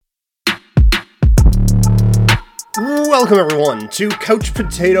Welcome everyone to Couch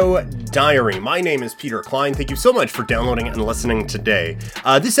Potato Diary. My name is Peter Klein. Thank you so much for downloading and listening today.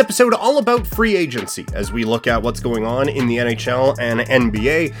 This episode all about free agency as we look at what's going on in the NHL and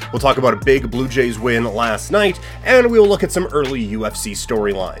NBA. We'll talk about a big Blue Jays win last night, and we will look at some early UFC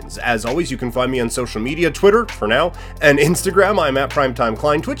storylines. As always, you can find me on social media, Twitter for now, and Instagram. I'm at Primetime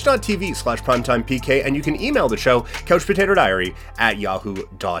Klein, twitch.tv/primetimepk, and you can email the show,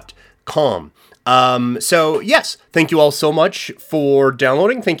 couchpotatodiary@yahoo.com. So yes, thank you all so much for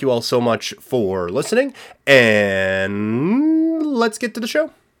downloading. Thank you all so much for listening, and let's get to the show.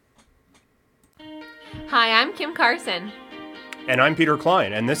 Hi, I'm Kim Carson. And I'm Peter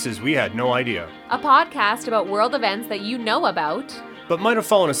Klein, and this is We Had No Idea, a podcast about world events that you know about, but might have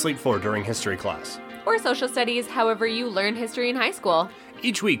fallen asleep for during history class. Or social studies, however you learned history in high school.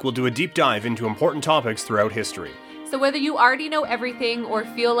 Each week we'll do a deep dive into important topics throughout history. So whether you already know everything or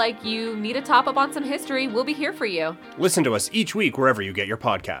feel like you need a top up on some history, we'll be here for you. Listen to us each week wherever you get your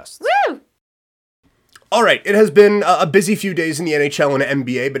podcasts. Woo! All right, it has been a busy few days in the NHL and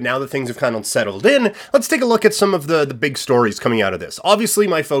NBA, but now that things have kind of settled in, let's take a look at some of the big stories coming out of this. Obviously,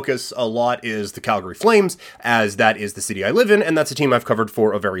 my focus a lot is the Calgary Flames, as that is the city I live in, and that's a team I've covered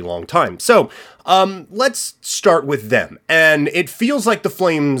for a very long time. So, let's start with them. And it feels like the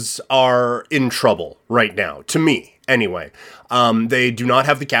Flames are in trouble right now, to me. Anyway, they do not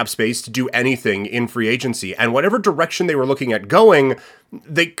have the cap space to do anything in free agency, and whatever direction they were looking at going,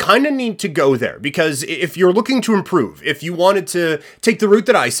 they kind of need to go there, because if you're looking to improve, if you wanted to take the route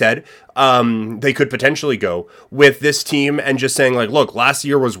that I said, they could potentially go with this team and just saying, like, look, last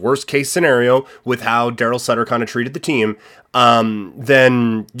year was worst case scenario with how Daryl Sutter kind of treated the team,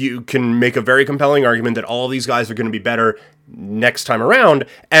 then you can make a very compelling argument that all of these guys are going to be better next time around,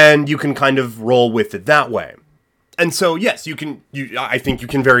 and you can kind of roll with it that way. And so, yes, I think you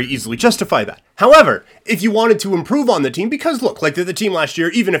can very easily justify that. However, if you wanted to improve on the team, because look, like the team last year,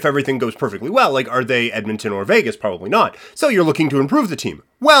 even if everything goes perfectly well, like, are they Edmonton or Vegas? Probably not. So you're looking to improve the team.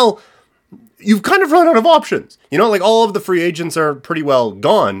 Well, you've kind of run out of options. You know, like, all of the free agents are pretty well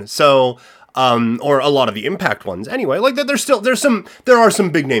gone. So, or a lot of the impact ones anyway, like there are some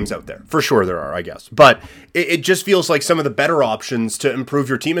big names out there, for sure there are, I guess, but it just feels like some of the better options to improve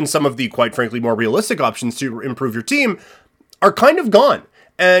your team and some of the, quite frankly, more realistic options to improve your team are kind of gone.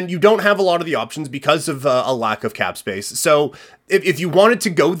 And you don't have a lot of the options because of a lack of cap space. So if you wanted to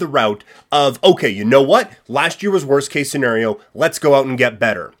go the route of, okay, you know what? Last year was worst case scenario. Let's go out and get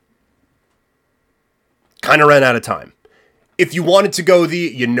better. Kind of ran out of time. If you wanted to go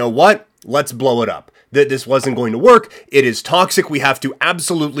you know what? Let's blow it up. That this wasn't going to work. It is toxic. We have to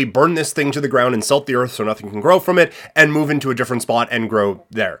absolutely burn this thing to the ground and salt the earth so nothing can grow from it and move into a different spot and grow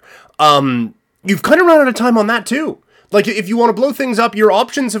there. You've kind of run out of time on that too. Like, if you want to blow things up, your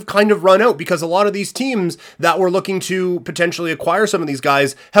options have kind of run out because a lot of these teams that were looking to potentially acquire some of these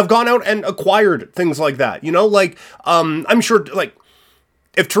guys have gone out and acquired things like that. You know, like, I'm sure, like,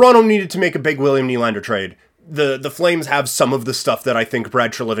 if Toronto needed to make a big William Nylander trade, the Flames have some of the stuff that I think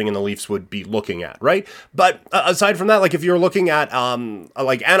Brad Treliving and the Leafs would be looking at, right? But aside from that, like, if you're looking at,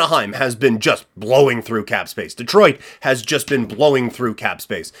 like, Anaheim has been just blowing through cap space. Detroit has just been blowing through cap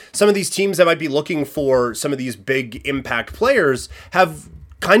space. Some of these teams that might be looking for some of these big impact players have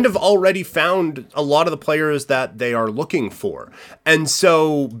kind of already found a lot of the players that they are looking for. And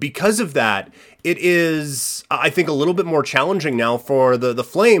so because of that, it is, I think, a little bit more challenging now for the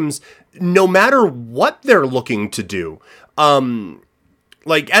Flames, no matter what they're looking to do.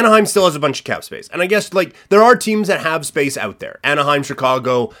 Like, Anaheim still has a bunch of cap space. And I guess, like, there are teams that have space out there. Anaheim,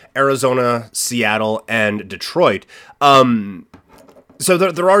 Chicago, Arizona, Seattle, and Detroit. So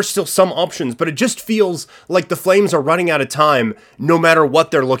there are still some options, but it just feels like the Flames are running out of time no matter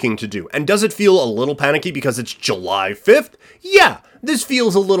what they're looking to do. And does it feel a little panicky because it's July 5th? Yeah, this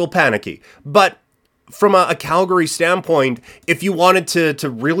feels a little panicky. But from a Calgary standpoint, if you wanted to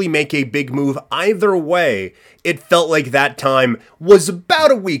really make a big move either way, it felt like that time was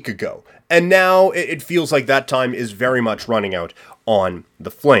about a week ago. And now it feels like that time is very much running out on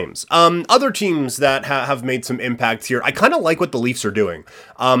the Flames. Other teams that have made some impacts here, I kind of like what the Leafs are doing.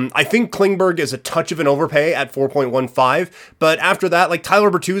 I think Klingberg is a touch of an overpay at 4.15, but after that, like,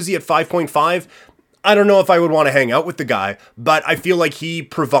 Tyler Bertuzzi at 5.5, I don't know if I would want to hang out with the guy, but I feel like he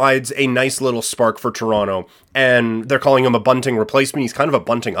provides a nice little spark for Toronto, and they're calling him a bunting replacement. He's kind of a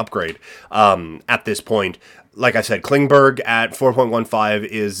bunting upgrade at this point. Like I said, Klingberg at 4.15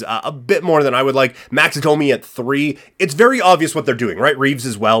 is a bit more than I would like. Max Domi at 3. It's very obvious what they're doing, right? Reeves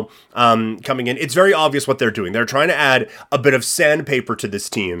as well coming in. It's very obvious what they're doing. They're trying to add a bit of sandpaper to this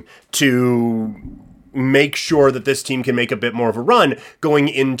team to make sure that this team can make a bit more of a run going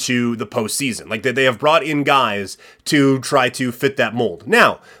into the postseason. Like they have brought in guys to try to fit that mold.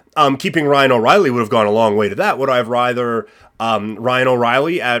 Now, keeping Ryan O'Reilly would have gone a long way to that. Would I have rather Ryan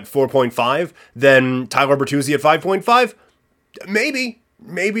O'Reilly at 4.5 than Tyler Bertuzzi at 5.5?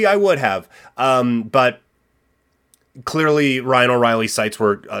 Maybe I would have. But clearly, Ryan O'Reilly's sights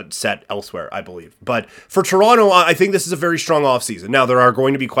were set elsewhere, I believe. But for Toronto, I think this is a very strong offseason. Now, there are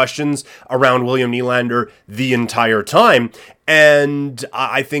going to be questions around William Nylander the entire time, and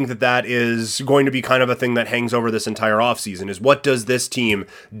I think that is going to be kind of a thing that hangs over this entire offseason, is what does this team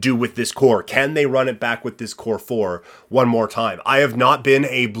do with this core? Can they run it back with this core four one more time? I have not been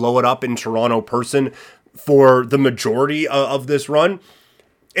a blow it up in Toronto person for the majority of this run.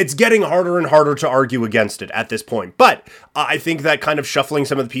 It's getting harder and harder to argue against it at this point. But I think that kind of shuffling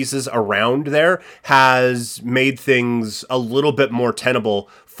some of the pieces around there has made things a little bit more tenable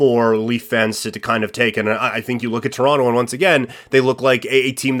for Leaf fans to kind of take. And I think you look at Toronto, and once again, they look like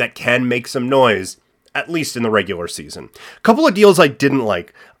a team that can make some noise, at least in the regular season. A couple of deals I didn't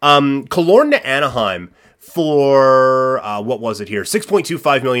like. Killorn to Anaheim for, what was it here?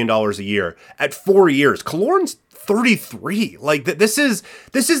 $6.25 million a year at 4 years. Killorn's 33. Like this is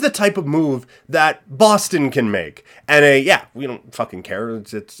the type of move that Boston can make. And we don't fucking care.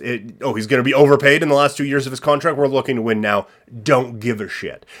 He's going to be overpaid in the last 2 years of his contract. We're looking to win now. Don't give a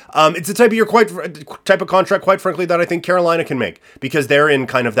shit. It's the type of contract, quite frankly, that I think Carolina can make, because they're in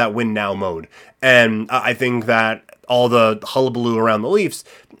kind of that win now mode. And I think that all the hullabaloo around the Leafs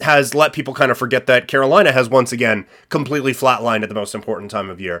has let people kind of forget that Carolina has once again completely flatlined at the most important time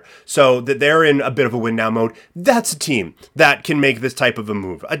of year. So that they're in a bit of a win now mode. That's a team that can make this type of a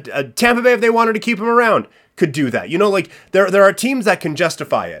move. Tampa Bay, if they wanted to keep him around, could do that. There are teams that can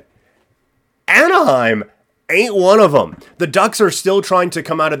justify it. Anaheim ain't one of them. The Ducks are still trying to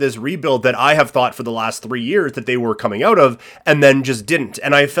come out of this rebuild that I have thought for the last 3 years that they were coming out of, and then just didn't.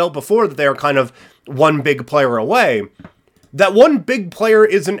 And I felt before that they are kind of one big player away. That one big player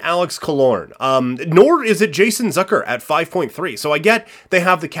isn't Alex Killorn, nor is it Jason Zucker at 5.3. So I get they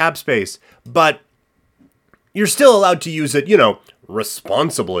have the cap space, but you're still allowed to use it,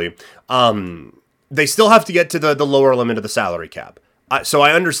 responsibly. They still have to get to the lower limit of the salary cap. So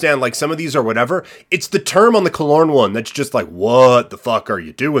I understand, like, some of these are whatever. It's the term on the Killorn one that's just like, what the fuck are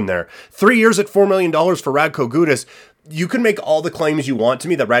you doing there? 3 years at $4 million for Radko Gudas. You can make all the claims you want to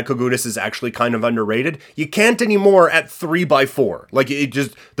me that Radko Gudas is actually kind of underrated. You can't anymore at 3x4. Like,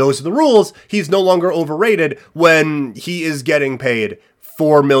 those are the rules. He's no longer overrated when he is getting paid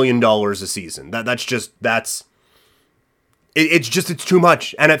 $4 million a season. It's too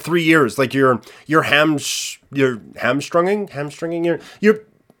much. And at 3 years, like you're hamstringing, you're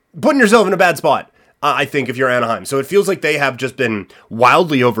putting yourself in a bad spot. I think if you're Anaheim. So it feels like they have just been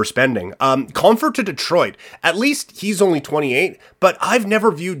wildly overspending. Comfort to Detroit. At least he's only 28, but I've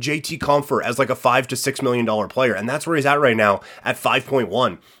never viewed JT Comfort as like a $5 to $6 million player, and that's where he's at right now at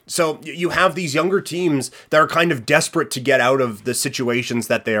 5.1. So you have these younger teams that are kind of desperate to get out of the situations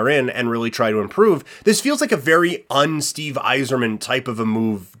that they are in and really try to improve. This feels like a very un-Steve Yzerman type of a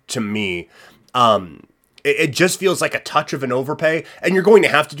move to me. It just feels like a touch of an overpay, and you're going to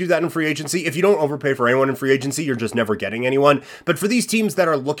have to do that in free agency. If you don't overpay for anyone in free agency, you're just never getting anyone. But for these teams that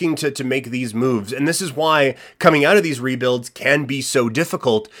are looking to make these moves, and this is why coming out of these rebuilds can be so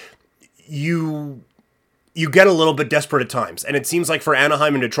difficult, you get a little bit desperate at times. And it seems like for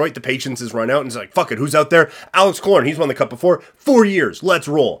Anaheim and Detroit, the patience is run out, and it's like, fuck it, who's out there? Alex Killorn, he's won the cup before. 4 years, let's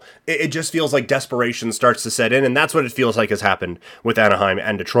roll. It just feels like desperation starts to set in, and that's what it feels like has happened with Anaheim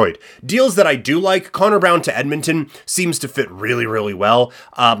and Detroit. Deals that I do like, Connor Brown to Edmonton seems to fit really, really well.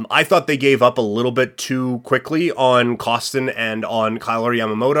 I thought they gave up a little bit too quickly on Costin and on Kyler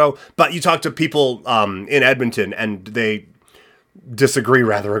Yamamoto, but you talk to people in Edmonton, and they disagree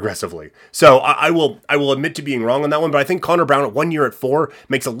rather aggressively. So I will admit to being wrong on that one, but I think Connor Brown at 1 year at 4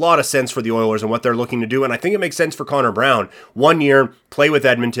 makes a lot of sense for the Oilers and what they're looking to do, and I think it makes sense for Connor Brown. 1 year, play with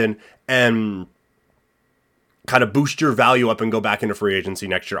Edmonton, and kind of boost your value up and go back into free agency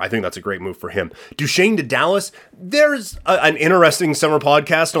next year. I think that's a great move for him. Duchesne to Dallas. There's an interesting summer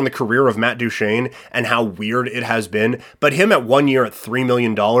podcast on the career of Matt Duchesne and how weird it has been, but him at 1 year at $3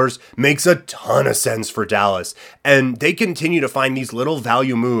 million makes a ton of sense for Dallas. And they continue to find these little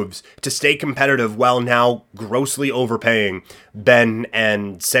value moves to stay competitive while now grossly overpaying Ben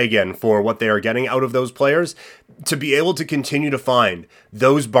and Seguin for what they are getting out of those players. To be able to continue to find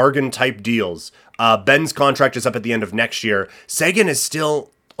those bargain type deals. Ben's contract is up at the end of next year. Seguin is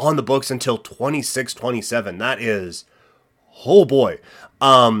still on the books until 26, 27. That is, oh boy.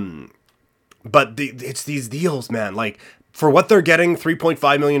 But it's these deals, man. Like, for what they're getting,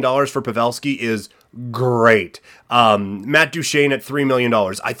 $3.5 million for Pavelski is great. Matt Duchene at $3 million,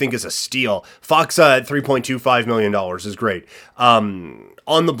 I think is a steal. Faksa at $3.25 million is great. On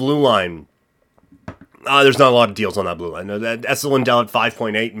the blue line, there's not a lot of deals on that blue line. Essa Lindell at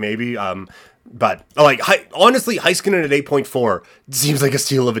 5.8 maybe. But like, honestly, Heiskanen at 8.4 seems like a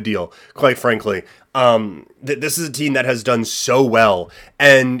steal of a deal, quite frankly. This is a team that has done so well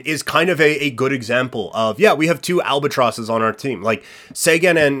and is kind of a good example of, yeah, we have two albatrosses on our team. Like,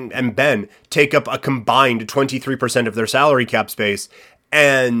 Sagan and Ben take up a combined 23% of their salary cap space,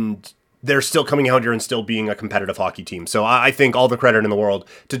 and they're still coming out here and still being a competitive hockey team. So I think all the credit in the world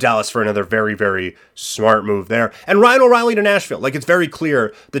to Dallas for another very, very smart move there. And Ryan O'Reilly to Nashville. Like, it's very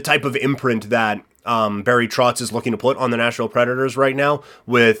clear the type of imprint that Barry Trotz is looking to put on the Nashville Predators right now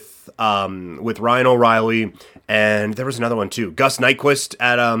with Ryan O'Reilly. And there was another one too. Gus Nyquist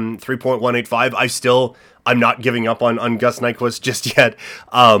at 3.185. I'm not giving up on Gus Nyquist just yet.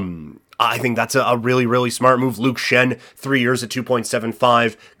 I think that's a really, really smart move. Luke Shen, 3 years at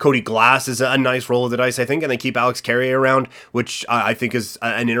 2.75. Cody Glass is a nice roll of the dice, I think, and they keep Alex Carrier around, which I think is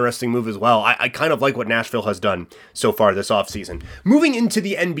an interesting move as well. I kind of like what Nashville has done so far this offseason. Moving into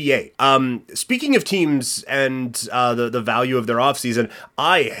the NBA, speaking of teams and the value of their offseason,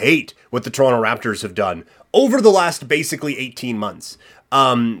 I hate what the Toronto Raptors have done over the last basically 18 months.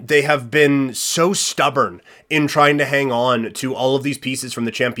 They have been so stubborn in trying to hang on to all of these pieces from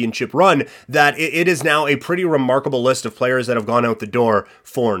the championship run that it is now a pretty remarkable list of players that have gone out the door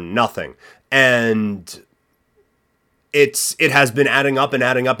for nothing. And it has been adding up and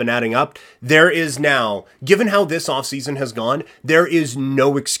adding up and adding up. There is now, given how this offseason has gone, there is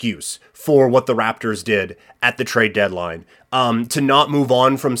no excuse for what the Raptors did at the trade deadline. To not move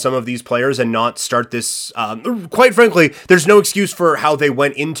on from some of these players and not start this, quite frankly, there's no excuse for how they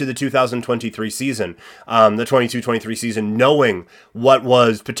went into the 2023 season, the 22-23 season, knowing what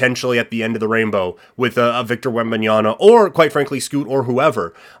was potentially at the end of the rainbow with a Victor Wembanyama or, quite frankly, Scoot or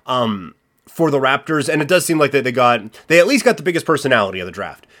whoever, for the Raptors. And it does seem like they at least got the biggest personality of the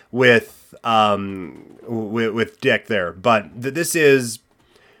draft with Dick there. But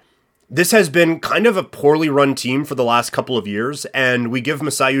this has been kind of a poorly run team for the last couple of years, and we give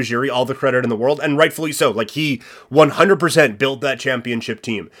Masai Ujiri all the credit in the world, and rightfully so. Like, he 100% built that championship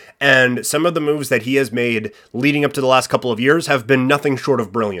team, and some of the moves that he has made leading up to the last couple of years have been nothing short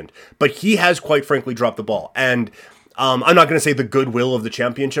of brilliant. But he has, quite frankly, dropped the ball, and I'm not going to say the goodwill of the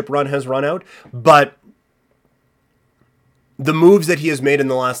championship run has run out, but the moves that he has made in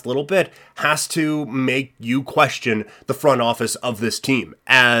the last little bit has to make you question the front office of this team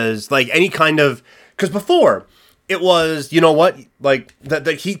as like any kind of, because before it was, you know what, like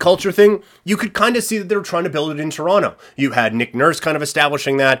the Heat culture thing, you could kind of see that they were trying to build it in Toronto. You had Nick Nurse kind of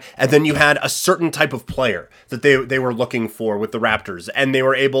establishing that, and then you had a certain type of player that they were looking for with the Raptors, and they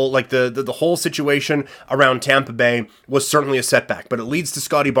were able, like the whole situation around Tampa Bay was certainly a setback, but it leads to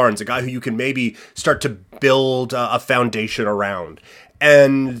Scotty Barnes, a guy who you can maybe start to build a foundation around.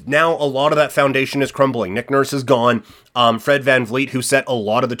 And now a lot of that foundation is crumbling. Nick Nurse is gone. Fred VanVleet, who set a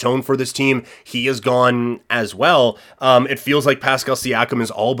lot of the tone for this team, he is gone as well. It feels like Pascal Siakam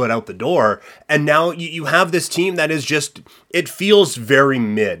is all but out the door. And now you have this team that is just, it feels very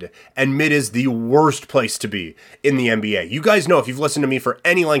mid. And mid is the worst place to be in the NBA. You guys know, if you've listened to me for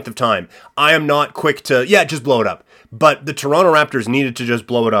any length of time, I am not quick to, just blow it up. But the Toronto Raptors needed to just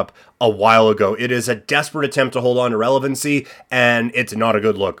blow it up a while ago. It is a desperate attempt to hold on to relevancy, and it's not a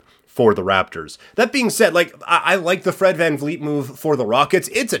good look for the Raptors. That being said, like I like the Fred VanVleet move for the Rockets.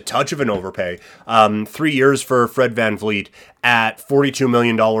 It's a touch of an overpay. 3 years for Fred VanVleet at $42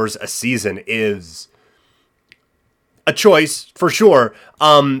 million a season is a choice for sure.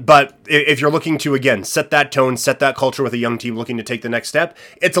 But if you're looking to, again, set that tone, set that culture with a young team looking to take the next step,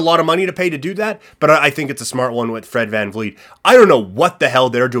 it's a lot of money to pay to do that. But I think it's a smart one with Fred VanVleet. I don't know what the hell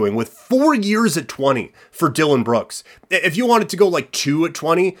they're doing with 4 years at 20 for Dylan Brooks. If you wanted to go like 2 at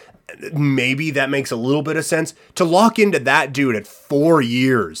 20, maybe that makes a little bit of sense. To lock into that dude at 4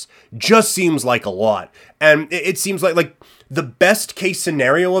 years just seems like a lot. And it seems like the best case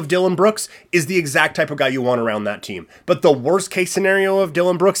scenario of Dylan Brooks is the exact type of guy you want around that team. But the worst case scenario of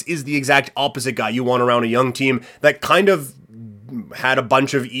Dylan Brooks is the exact opposite guy you want around a young team that kind of had a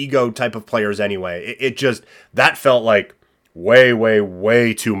bunch of ego type of players anyway. It just, that felt like way, way,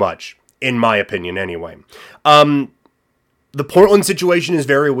 way too much, in my opinion anyway. The Portland situation is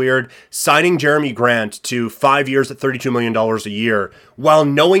very weird. Signing Jeremy Grant to 5 years at $32 million a year, while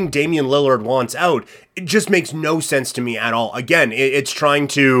knowing Damian Lillard wants out, it just makes no sense to me at all. Again, it's trying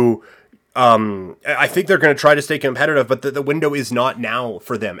to I think they're going to try to stay competitive, but the window is not now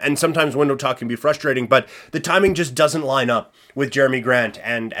for them. And sometimes window talk can be frustrating, but the timing just doesn't line up with Jeremy Grant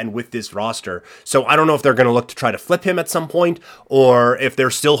and with this roster. So I don't know if they're going to look to try to flip him at some point, or if they're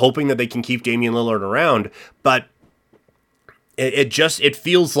still hoping that they can keep Damian Lillard around. But it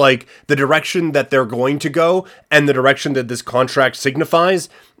feels like the direction that they're going to go and the direction that this contract signifies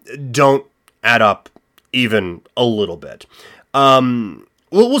don't add up even a little bit.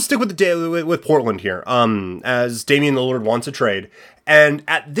 We'll stick with Portland here, as Damian Lillard wants a trade. And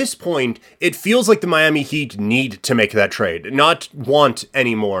at this point, it feels like the Miami Heat need to make that trade. Not want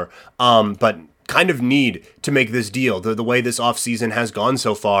anymore, but kind of need to make this deal, the way this offseason has gone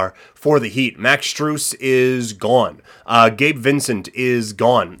so far for the Heat. Max Strus is gone. Gabe Vincent is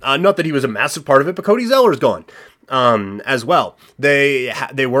gone. Not that he was a massive part of it, but Cody Zeller's gone. As well. They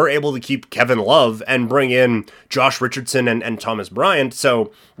were able to keep Kevin Love and bring in Josh Richardson and Thomas Bryant.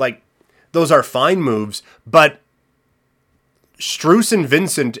 So, like, those are fine moves, but Strus and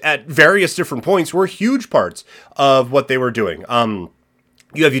Vincent at various different points were huge parts of what they were doing.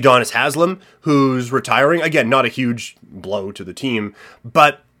 You have Udonis Haslem, who's retiring. Again, not a huge blow to the team,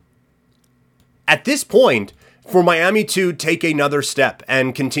 but at this point, for Miami to take another step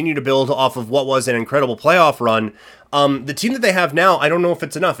and continue to build off of what was an incredible playoff run, the team that they have now, I don't know if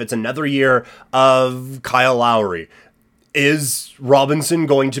it's enough. It's another year of Kyle Lowry. Is Robinson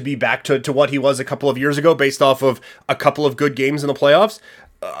going to be back to what he was a couple of years ago based off of a couple of good games in the playoffs?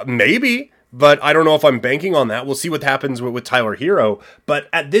 Maybe, but I don't know if I'm banking on that. We'll see what happens with Tyler Hero. But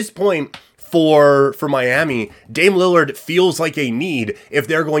at this point, for Miami, Dame Lillard feels like a need if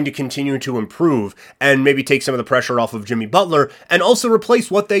they're going to continue to improve and maybe take some of the pressure off of Jimmy Butler and also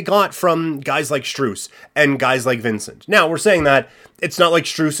replace what they got from guys like Strus and guys like Vincent. Now, we're saying that it's not like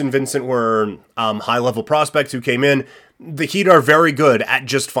Strus and Vincent were high-level prospects who came in. The Heat are very good at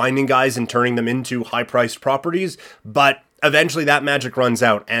just finding guys and turning them into high-priced properties, but eventually that magic runs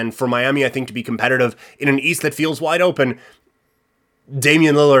out. And for Miami, I think, to be competitive in an East that feels wide open,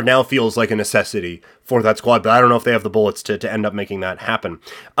 Damian Lillard now feels like a necessity for that squad, but I don't know if they have the bullets to end up making that happen.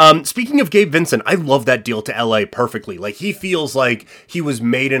 Speaking of Gabe Vincent, I love that deal to LA perfectly. Like, he feels like he was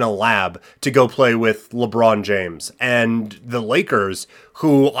made in a lab to go play with LeBron James. And the Lakers,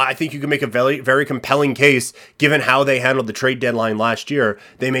 who I think you can make a very, very compelling case, given how they handled the trade deadline last year,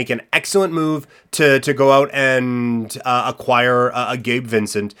 they make an excellent move to go out and acquire a Gabe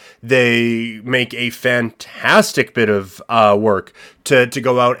Vincent. They make a fantastic bit of work to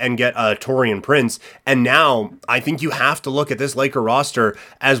go out and get Taurean Prince. And now I think you have to look at this Laker roster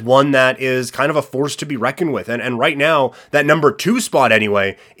as one that is kind of a force to be reckoned with. And right now, that number 2 spot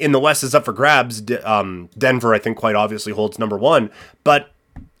anyway in the West is up for grabs. Denver, I think, quite obviously holds number 1. But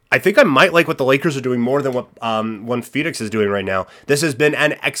I think I might like what the Lakers are doing more than what Phoenix is doing right now. This has been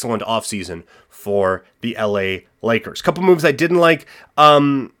an excellent offseason for the LA Lakers. Couple moves I didn't like.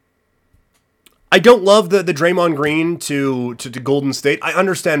 I don't love the Draymond Green to Golden State. I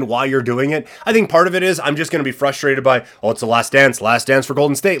understand why you're doing it. I think part of it is I'm just going to be frustrated by, it's the last dance for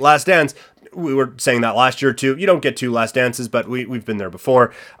Golden State, last dance. We were saying that last year too. You don't get 2 last dances, but we've been there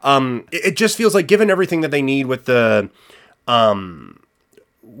before. It just feels like, given everything that they need with the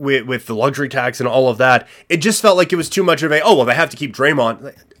with the luxury tax and all of that, it just felt like it was too much of they have to keep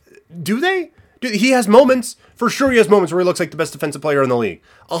Draymond. Do they? He has moments. For sure he has moments where he looks like the best defensive player in the league.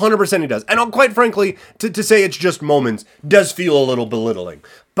 100% he does. And quite frankly, to say it's just moments does feel a little belittling.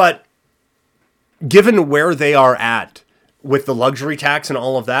 But given where they are at with the luxury tax and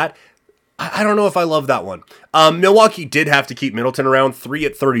all of that, I don't know if I love that one. Milwaukee did have to keep Middleton around, 3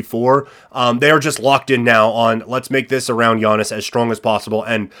 at 34. They are just locked in now on, let's make this around Giannis as strong as possible,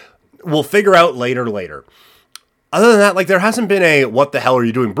 and we'll figure out later. Other than that, like, there hasn't been a what the hell are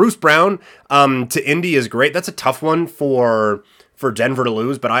you doing? Bruce Brown to Indy is great. That's a tough one for Denver to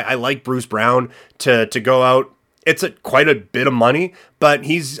lose, but I like Bruce Brown to go out. It's quite a bit of money, but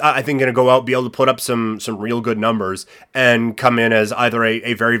he's, I think, going to go out, be able to put up some real good numbers and come in as either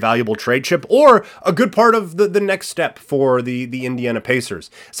a very valuable trade chip or a good part of the next step for the Indiana Pacers.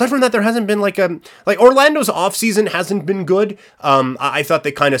 Aside from that, there hasn't been like Orlando's offseason hasn't been good. I thought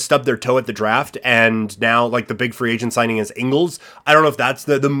they kind of stubbed their toe at the draft, and now like the big free agent signing is Ingles. I don't know if that's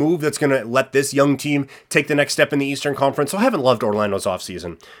the move that's going to let this young team take the next step in the Eastern Conference. So I haven't loved Orlando's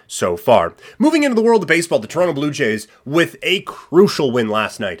offseason so far. Moving into the world of baseball, the Toronto Blue Jays with a crucial win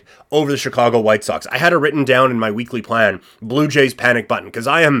last night over the Chicago White Sox. I had it written down in my weekly plan, Blue Jays panic button, because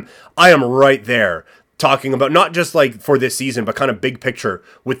I am right there talking about not just like for this season, but kind of big picture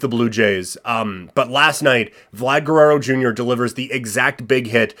with the Blue Jays. But last night, Vlad Guerrero Jr. delivers the exact big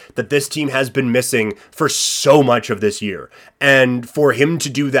hit that this team has been missing for so much of this year. And for him to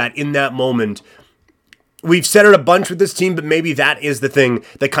do that in that moment, we've said it a bunch with this team, but maybe that is the thing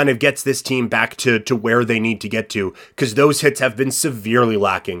that kind of gets this team back to where they need to get to, because those hits have been severely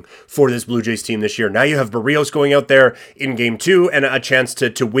lacking for this Blue Jays team this year. Now you have Barrios going out there in Game 2 and a chance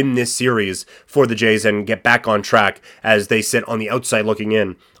to win this series for the Jays and get back on track as they sit on the outside looking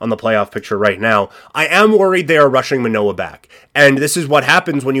in on the playoff picture right now. I am worried they are rushing Manoah back, and this is what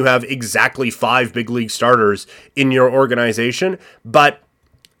happens when you have exactly 5 big league starters in your organization, but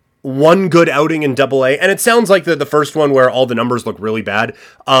one good outing in Double-A, and it sounds like the first one where all the numbers look really bad.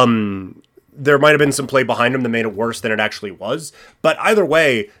 There might have been some play behind him that made it worse than it actually was. But either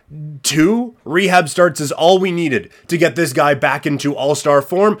way, 2 rehab starts is all we needed to get this guy back into all-star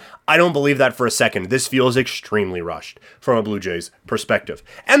form. I don't believe that for a second. This feels extremely rushed from a Blue Jays perspective.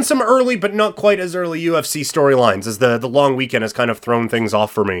 And some early, but not quite as early UFC storylines, as the long weekend has kind of thrown things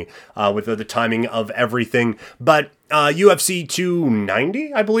off for me with the timing of everything. But UFC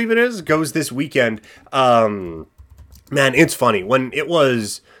 290, I believe it is, goes this weekend. Man, it's funny. When it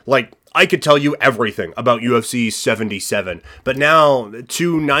was like, I could tell you everything about UFC 77, but now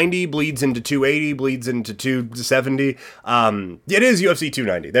 290 bleeds into 280, bleeds into 270. It is UFC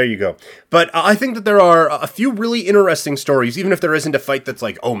 290. There you go. But I think that there are a few really interesting stories, even if there isn't a fight that's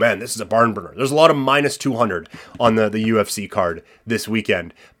like, oh man, this is a barn burner. There's a lot of minus 200 on the UFC card this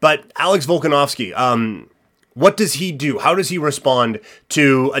weekend. But Alex Volkanovski, what does he do? How does he respond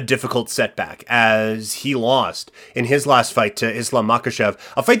to a difficult setback as he lost in his last fight to Islam Makhachev?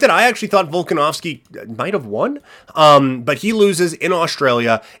 A fight that I actually thought Volkanovski might have won, but he loses in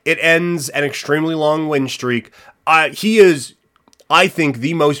Australia. It ends an extremely long win streak. He is, I think,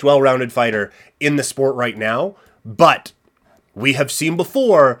 the most well-rounded fighter in the sport right now, but we have seen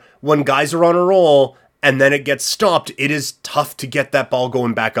before when guys are on a roll and then it gets stopped, it is tough to get that ball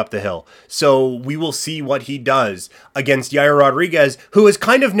going back up the hill. So we will see what he does against Yair Rodriguez, who is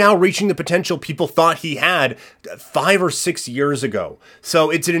kind of now reaching the potential people thought he had 5 or 6 years ago. So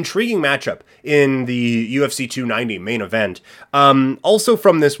it's an intriguing matchup in the UFC 290 main event. Also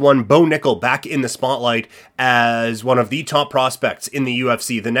from this one, Bo Nickel back in the spotlight as one of the top prospects in the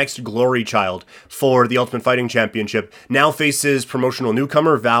UFC, the next glory child for the Ultimate Fighting Championship, now faces promotional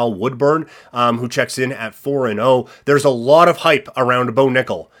newcomer Val Woodburn, who checks in at 4-0. There's a lot of hype around Bo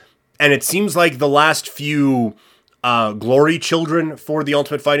Nickel, and it seems like the last few glory children for the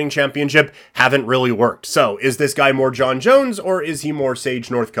Ultimate Fighting Championship haven't really worked. So is this guy more John Jones or is he more Sage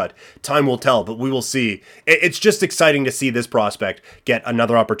Northcutt? Time will tell, but we will see. It's just exciting to see this prospect get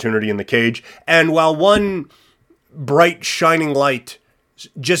another opportunity in the cage. And while one bright shining light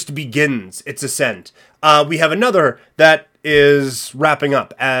just begins its ascent, we have another that is wrapping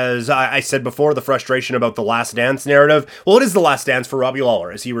up. As I said before, the frustration about the Last Dance narrative. Well, it is the Last Dance for Robbie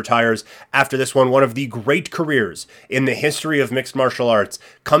Lawler as he retires after this one. One of the great careers in the history of mixed martial arts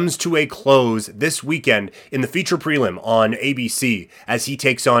comes to a close this weekend in the feature prelim on ABC as he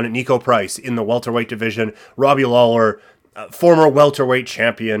takes on Nico Price in the welterweight division. Robbie Lawler, former welterweight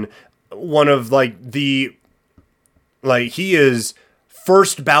champion, one of he is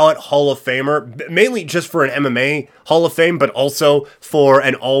first ballot Hall of Famer, mainly just for an MMA Hall of Fame, but also for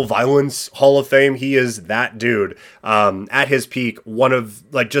an all violence Hall of Fame. He is that dude. At his peak, one of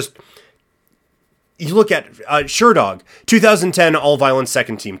you look at Sherdog, 2010 all violence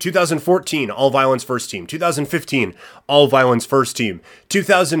second team, 2014 all violence first team, 2015 all violence first team,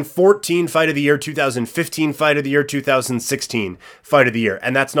 2014 fight of the year, 2015 fight of the year, 2016 fight of the year.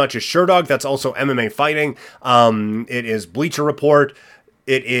 And that's not just Sherdog, that's also MMA Fighting. It is Bleacher Report.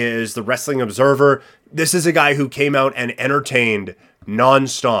 It is the Wrestling Observer. This is a guy who came out and entertained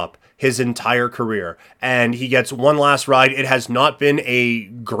nonstop his entire career, and he gets one last ride. It has not been a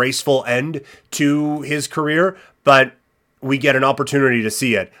graceful end to his career, but we get an opportunity to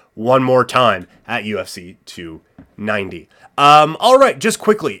see it one more time at UFC 290. All right, just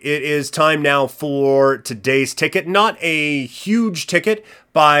quickly, it is time now for today's ticket. Not a huge ticket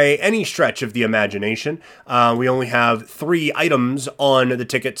by any stretch of the imagination. We only have 3 items on the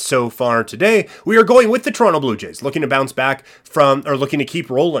ticket so far today. We are going with the Toronto Blue Jays, looking to bounce back looking to keep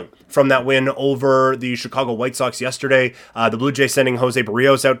rolling from that win over the Chicago White Sox yesterday. The Blue Jays sending Jose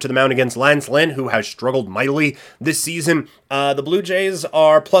Barrios out to the mound against Lance Lynn, who has struggled mightily this season. The Blue Jays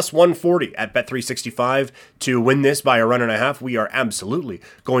are plus 140 at Bet365 to win win this by a run and a half, we are absolutely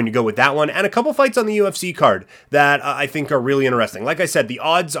going to go with that one. And a couple fights on the UFC card that I think are really interesting. Like I said, the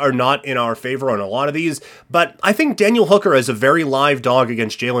odds are not in our favor on a lot of these, but I think Daniel Hooker is a very live dog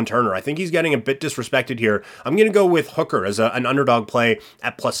against Jalen Turner. I think he's getting a bit disrespected here. I'm going to go with Hooker as an underdog play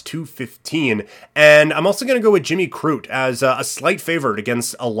at plus 215. And I'm also going to go with Jimmy Crute as a slight favorite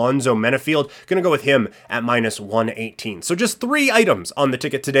against Alonzo Menafield. Going to go with him at minus 118. So just 3 items on the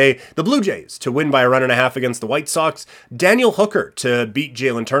ticket today. The Blue Jays to win by a run and a half against the White Sox, Daniel Hooker to beat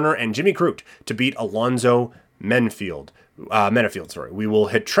Jalen Turner, and Jimmy Crute to beat Alonzo Menafield. We will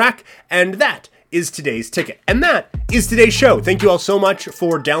hit track, and that is today's ticket. And that is today's show. Thank you all so much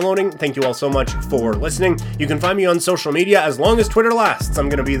for downloading. Thank you all so much for listening. You can find me on social media as long as Twitter lasts. I'm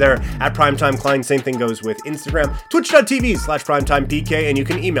going to be there at Primetime Klein. Same thing goes with Instagram, twitch.tv/primetimepk, and you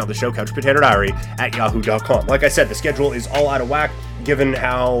can email the show, couchpotatodiary@yahoo.com. Like I said, the schedule is all out of whack given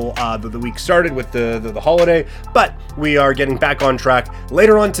how the week started with the holiday, but we are getting back on track.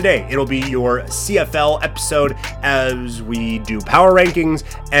 Later on today, it'll be your CFL episode as we do power rankings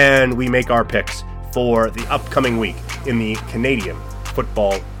and we make our picks for the upcoming week in the Canadian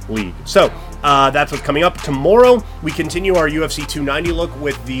Football League. So that's what's coming up. Tomorrow, we continue our UFC 290 look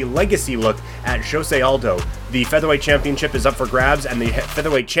with the legacy look at Jose Aldo. The featherweight championship is up for grabs, and the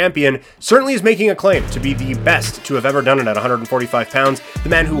featherweight champion certainly is making a claim to be the best to have ever done it at 145 pounds. The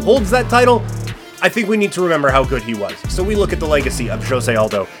man who holds that title, I think we need to remember how good he was. So we look at the legacy of Jose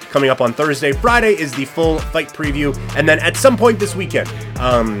Aldo coming up on Thursday. Friday is the full fight preview. And then at some point this weekend,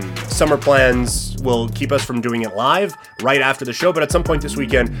 summer plans will keep us from doing it live right after the show. But at some point this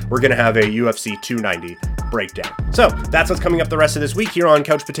weekend, we're going to have a UFC 290 breakdown. So that's what's coming up the rest of this week here on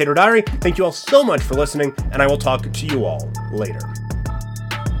Couch Potato Diary. Thank you all so much for listening, and I will talk to you all later.